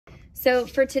So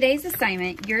for today's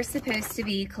assignment, you're supposed to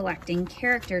be collecting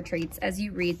character traits as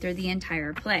you read through the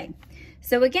entire play.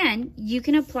 So again, you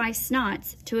can apply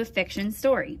SNOTS to a fiction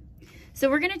story. So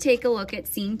we're going to take a look at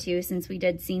scene 2 since we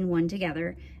did scene 1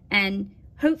 together, and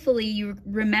hopefully you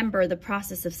remember the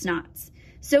process of SNOTS.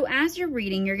 So as you're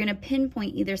reading, you're going to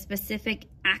pinpoint either specific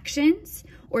actions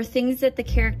or things that the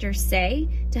characters say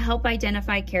to help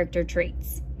identify character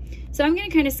traits. So I'm going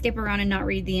to kind of skip around and not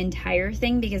read the entire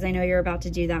thing because I know you're about to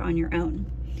do that on your own.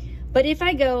 But if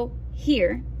I go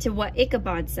here to what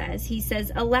Ichabod says, he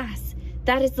says, "Alas,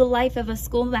 that is the life of a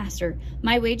schoolmaster.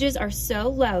 My wages are so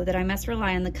low that I must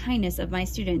rely on the kindness of my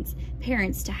students,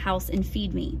 parents to house and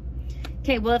feed me."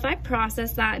 Okay, well, if I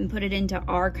process that and put it into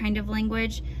our kind of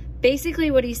language,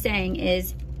 basically what he's saying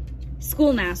is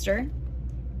schoolmaster,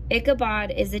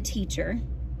 Ichabod is a teacher,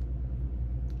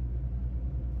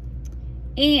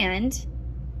 and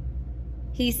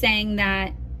he's saying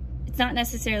that it's not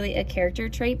necessarily a character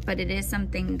trait, but it is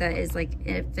something that is like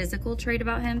a physical trait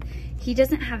about him. He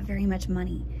doesn't have very much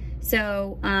money.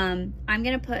 So I'm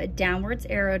gonna put a downwards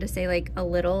arrow to say like a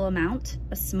little amount,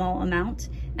 a small amount,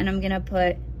 and I'm gonna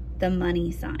put the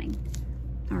money sign.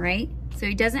 All right, so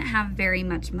he doesn't have very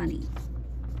much money.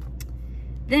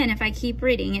 Then if I keep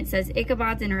reading, it says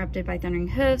Ichabod's interrupted by thundering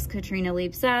hooves, Katrina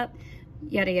leaps up,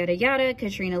 yada, yada, yada,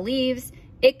 Katrina leaves.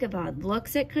 Ichabod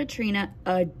looks at Katrina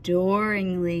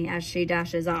adoringly as she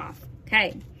dashes off.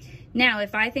 Okay, now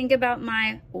if I think about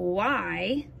my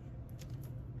why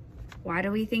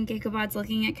do we think Ichabod's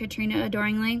looking at Katrina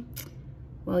adoringly?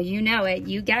 Well, you know it,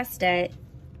 you guessed it,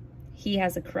 he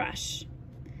has a crush.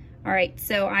 All right,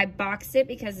 so I boxed it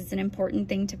because it's an important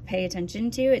thing to pay attention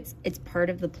to. It's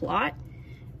part of the plot.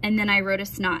 And then I wrote a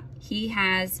SNOT. He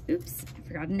has, oops, I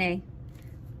forgot an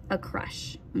a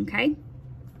crush, okay?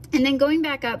 And then going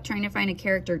back up, trying to find a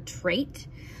character trait,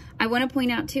 I want to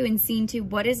point out too in scene 2,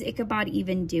 what is Ichabod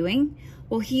even doing?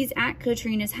 Well, he's at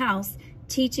Katrina's house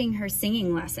teaching her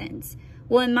singing lessons.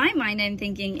 Well, in my mind, I'm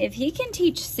thinking if he can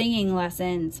teach singing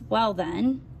lessons, well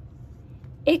then,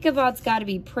 Ichabod's got to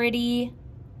be pretty.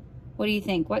 What do you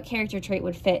think? What character trait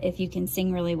would fit if you can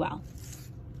sing really well?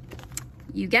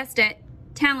 You guessed it,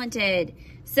 talented.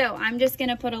 So I'm just going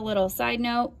to put a little side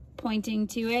note pointing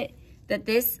to it, that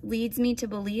this leads me to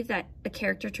believe that a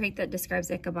character trait that describes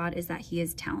Ichabod is that he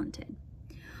is talented.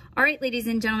 All right, ladies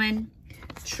and gentlemen,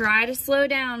 try to slow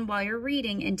down while you're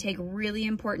reading and take really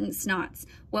important SNOTs.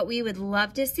 What we would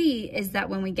love to see is that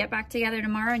when we get back together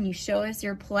tomorrow and you show us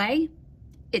your play,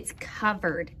 it's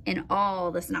covered in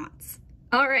all the SNOTs.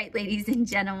 All right, ladies and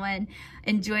gentlemen,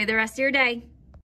 enjoy the rest of your day.